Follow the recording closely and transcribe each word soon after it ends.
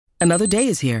Another day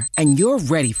is here, and you're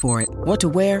ready for it. What to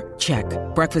wear? Check.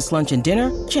 Breakfast, lunch, and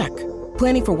dinner? Check.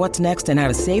 Planning for what's next and how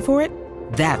to save for it?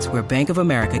 That's where Bank of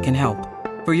America can help.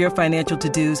 For your financial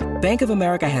to-dos, Bank of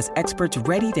America has experts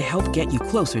ready to help get you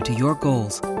closer to your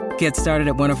goals. Get started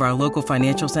at one of our local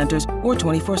financial centers or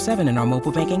 24/7 in our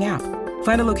mobile banking app.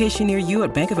 Find a location near you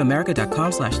at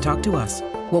bankofamerica.com/talktous.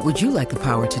 What would you like the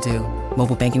power to do?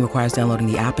 Mobile banking requires downloading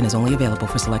the app and is only available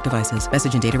for select devices.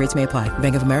 Message and data rates may apply.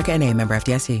 Bank of America N.A., member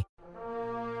FDIC.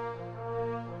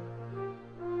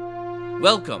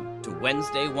 Welcome to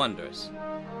Wednesday Wonders.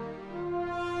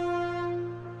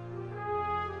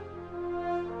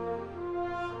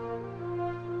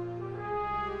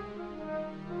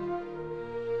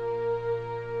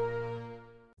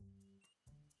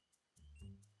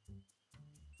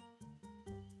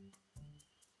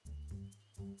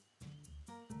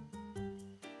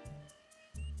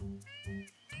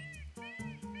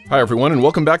 Hi everyone, and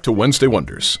welcome back to Wednesday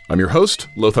Wonders. I'm your host,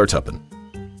 Lothar Tuppen.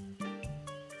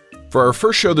 For our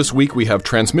first show this week, we have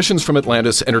Transmissions from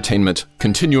Atlantis Entertainment,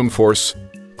 Continuum Force,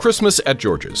 Christmas at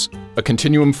George's, a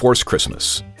Continuum Force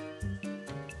Christmas.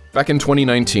 Back in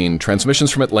 2019,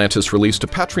 Transmissions from Atlantis released a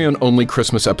Patreon-only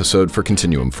Christmas episode for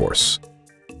Continuum Force.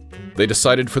 They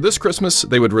decided for this Christmas,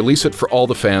 they would release it for all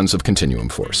the fans of Continuum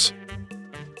Force.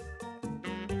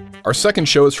 Our second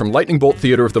show is from Lightning Bolt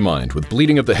Theater of the Mind with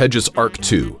Bleeding of the Hedges Arc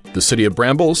 2, The City of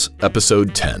Brambles,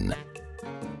 Episode 10.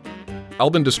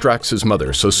 Albin distracts his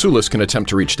mother so Sulis can attempt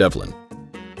to reach Devlin.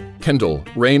 Kendall,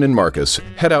 Rain, and Marcus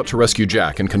head out to rescue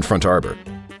Jack and confront Arbor.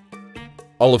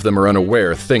 All of them are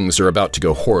unaware things are about to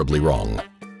go horribly wrong.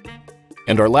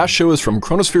 And our last show is from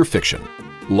Chronosphere Fiction,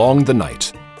 Long the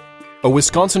Night. A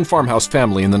Wisconsin farmhouse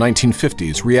family in the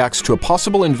 1950s reacts to a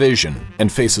possible invasion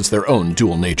and faces their own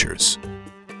dual natures.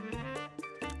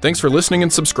 Thanks for listening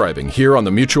and subscribing here on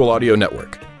the Mutual Audio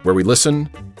Network, where we listen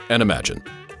and imagine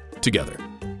together.